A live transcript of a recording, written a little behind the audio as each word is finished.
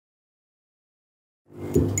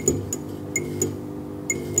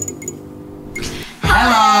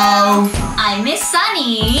Hello! I'm Miss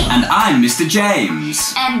Sunny. And I'm Mr.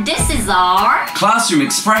 James. And this is our Classroom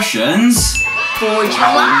Expressions for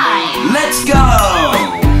July. Let's go!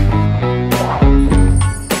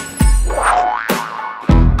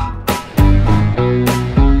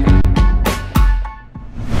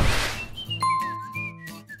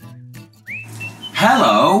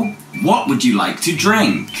 Hello, what would you like to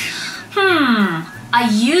drink? I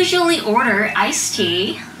usually order iced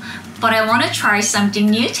tea, but I want to try something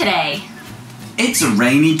new today. It's a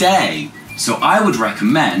rainy day, so I would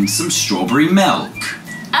recommend some strawberry milk.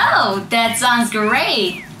 Oh, that sounds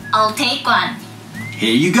great. I'll take one.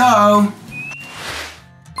 Here you go.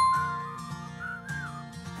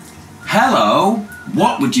 Hello,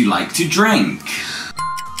 what would you like to drink?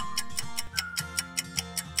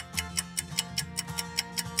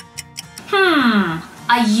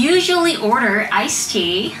 I usually order iced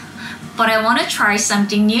tea, but I want to try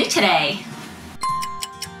something new today.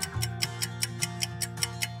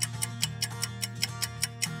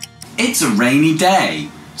 It's a rainy day,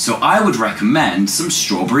 so I would recommend some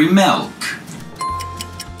strawberry milk.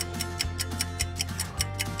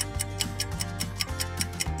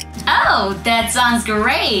 Oh, that sounds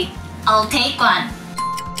great. I'll take one.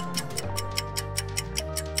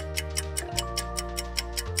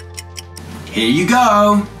 Here you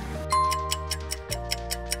go.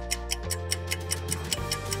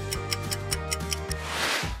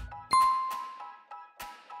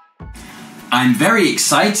 I'm very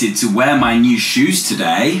excited to wear my new shoes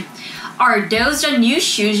today. Are those the new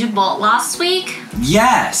shoes you bought last week?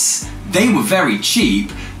 Yes, they were very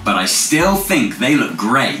cheap, but I still think they look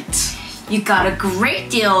great. You got a great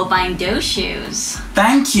deal buying those shoes.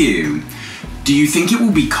 Thank you. Do you think it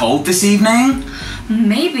will be cold this evening?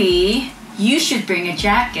 Maybe you should bring a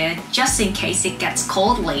jacket just in case it gets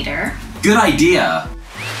cold later. Good idea.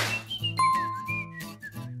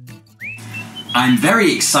 I'm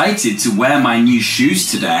very excited to wear my new shoes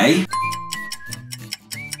today.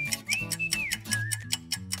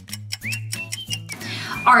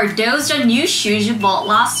 Are those the new shoes you bought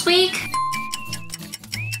last week?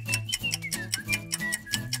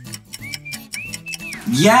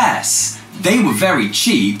 Yes, they were very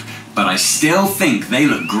cheap, but I still think they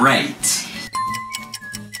look great.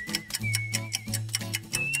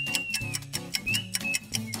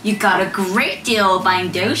 You got a great deal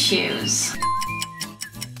buying those shoes.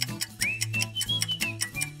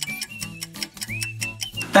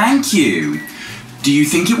 Thank you. Do you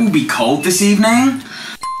think it will be cold this evening?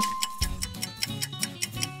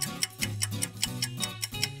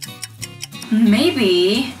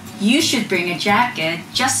 Maybe you should bring a jacket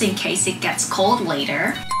just in case it gets cold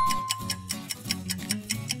later.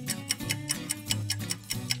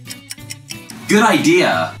 Good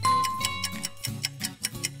idea.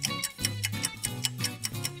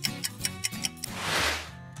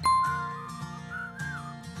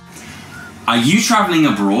 Are you traveling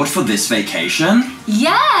abroad for this vacation?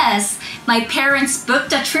 Yes! My parents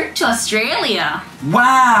booked a trip to Australia.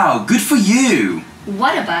 Wow, good for you.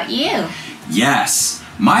 What about you? Yes,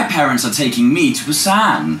 my parents are taking me to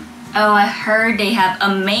Busan. Oh, I heard they have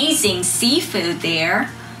amazing seafood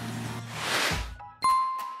there.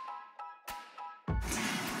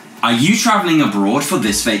 Are you traveling abroad for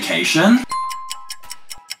this vacation?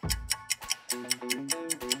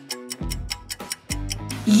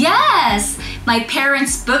 Yes! My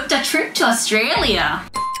parents booked a trip to Australia.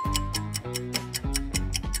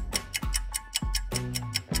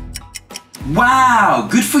 Wow,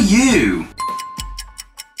 good for you.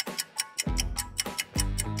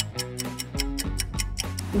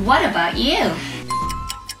 What about you?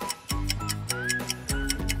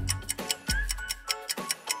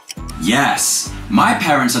 Yes, my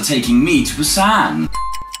parents are taking me to Busan.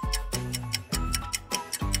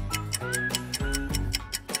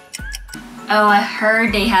 Oh, I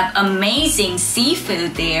heard they have amazing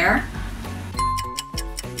seafood there.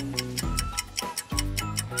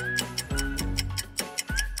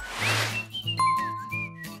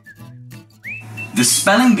 The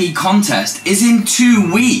spelling bee contest is in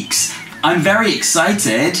 2 weeks. I'm very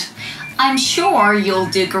excited. I'm sure you'll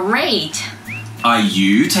do great. Are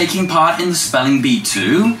you taking part in the spelling bee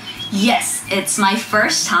too? Yes, it's my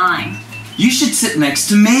first time. You should sit next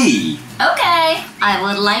to me. Okay, I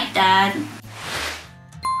would like that.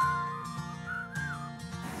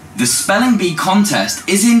 The spelling bee contest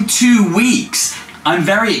is in 2 weeks. I'm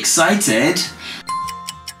very excited.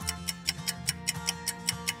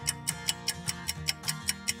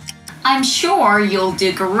 I'm sure you'll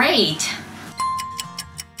do great.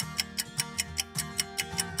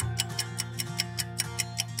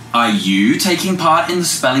 Are you taking part in the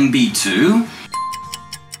spelling bee too?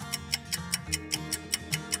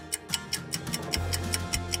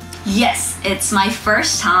 Yes, it's my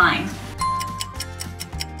first time.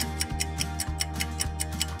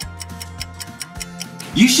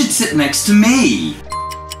 You should sit next to me.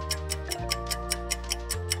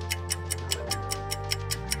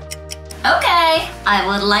 Okay, I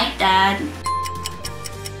would like that.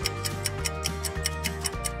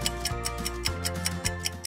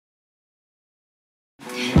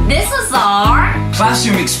 This is our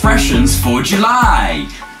Classroom expressions for July.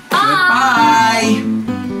 Bye. Goodbye.